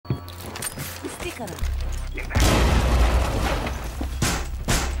What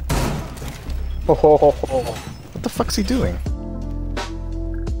the fuck's he doing?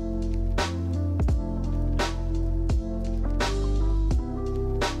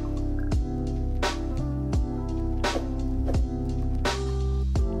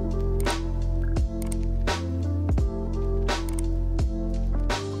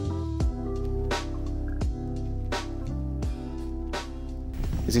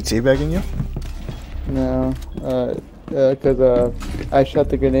 Is he teabagging you? No, cause I shot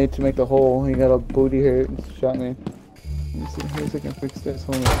the grenade to make the hole. He got a booty hurt and shot me. Let me see if I can fix this.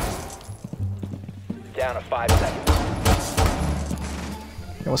 Hold on. Down to 5 seconds.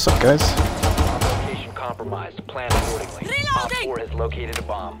 Hey, what's up, guys? Location compromised. Plan accordingly. Op 4 has located a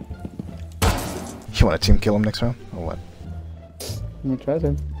bomb. You want to team kill him next round, or what? I'm gonna try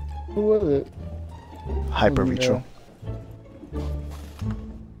to. Who was it? Hyper retro.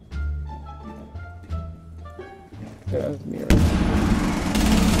 Yeah, that's me right.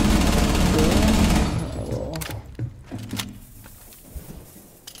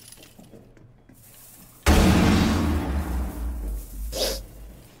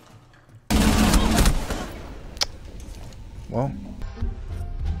 Well.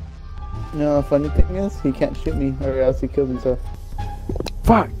 No, the funny thing is, he can't shoot me, or else he kills himself.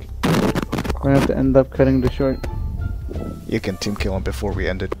 Fuck! We're gonna have to end up cutting the short. You can team kill him before we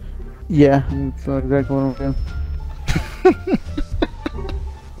end it. Yeah, that's exactly what I'm doing. To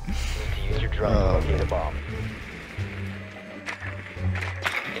use your drone to locate a bomb.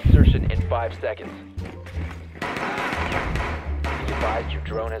 Insertion in 5 seconds. Be advised your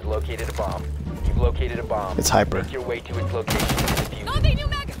drone has located a bomb. You've located a bomb. It's hyper. Make your way to its location and defuse it. New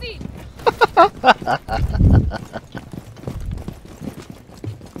magazine.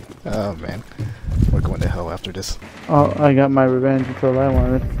 Oh man, we're going to hell after this. Oh, I got my revenge. That's all I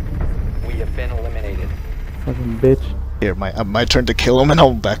wanted. We have been eliminated. Fucking bitch. Here, my turn to kill him, and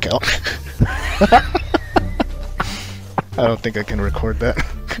I'll back out. I don't think I can record that.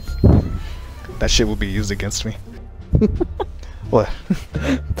 That shit will be used against me. What?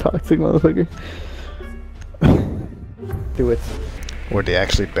 Toxic motherfucker. Do it. Or they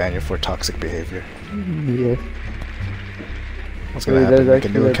actually ban you for toxic behavior. Yeah. What's gonna happen? Make a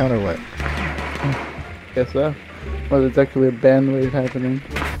new account or what? Guess so. Well, it's actually a ban wave happening.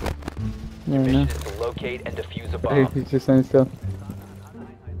 Yeah, Your I mission know. is to locate and defuse a Hey, bomb. he's just standing still.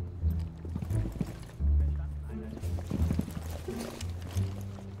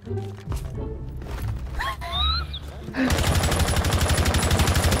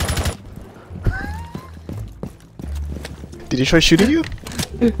 Did he try shooting you?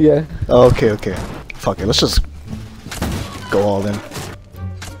 Yeah. Oh, okay, okay. Fuck it, let's just go all in.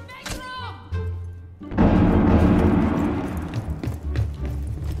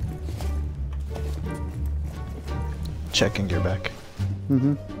 Checking your back.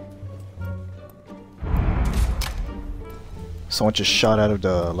 Mm-hmm. Someone just shot out of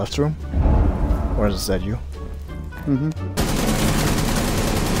the left room? Or is that you? Mm-hmm.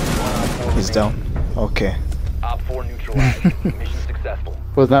 He's down. Okay. Op 4 neutralized. Mission successful.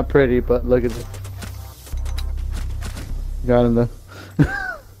 Was not pretty, but look at this. Got him though.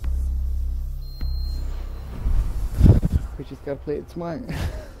 We just gotta play it smart.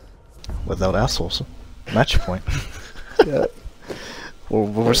 Without assholes. Match point. Yeah.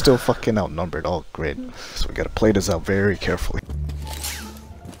 We're still fucking outnumbered. Oh, great. So we gotta play this out very carefully.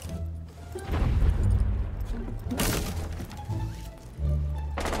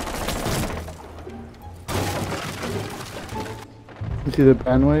 You see the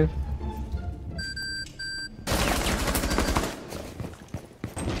ban wave?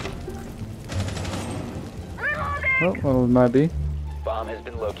 Oh, well, it might be. Bomb has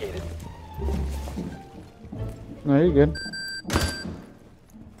been located. No, you're good.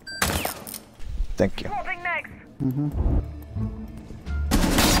 Thank you. Mm-hmm.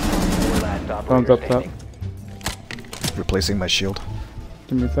 Last Bombs operator up top. standing. Replacing my shield.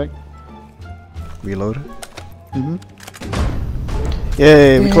 Give me a sec. Reload. Mm-hmm.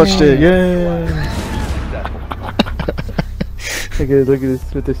 Yay, we clutched it. Yay! Look at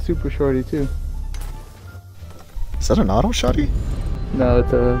this with the super shorty too. Is that an auto shotty? No,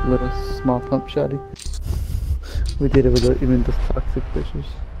 it's a little small pump shotty. We did it with even the toxic bitches.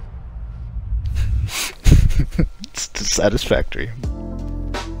 It's satisfactory.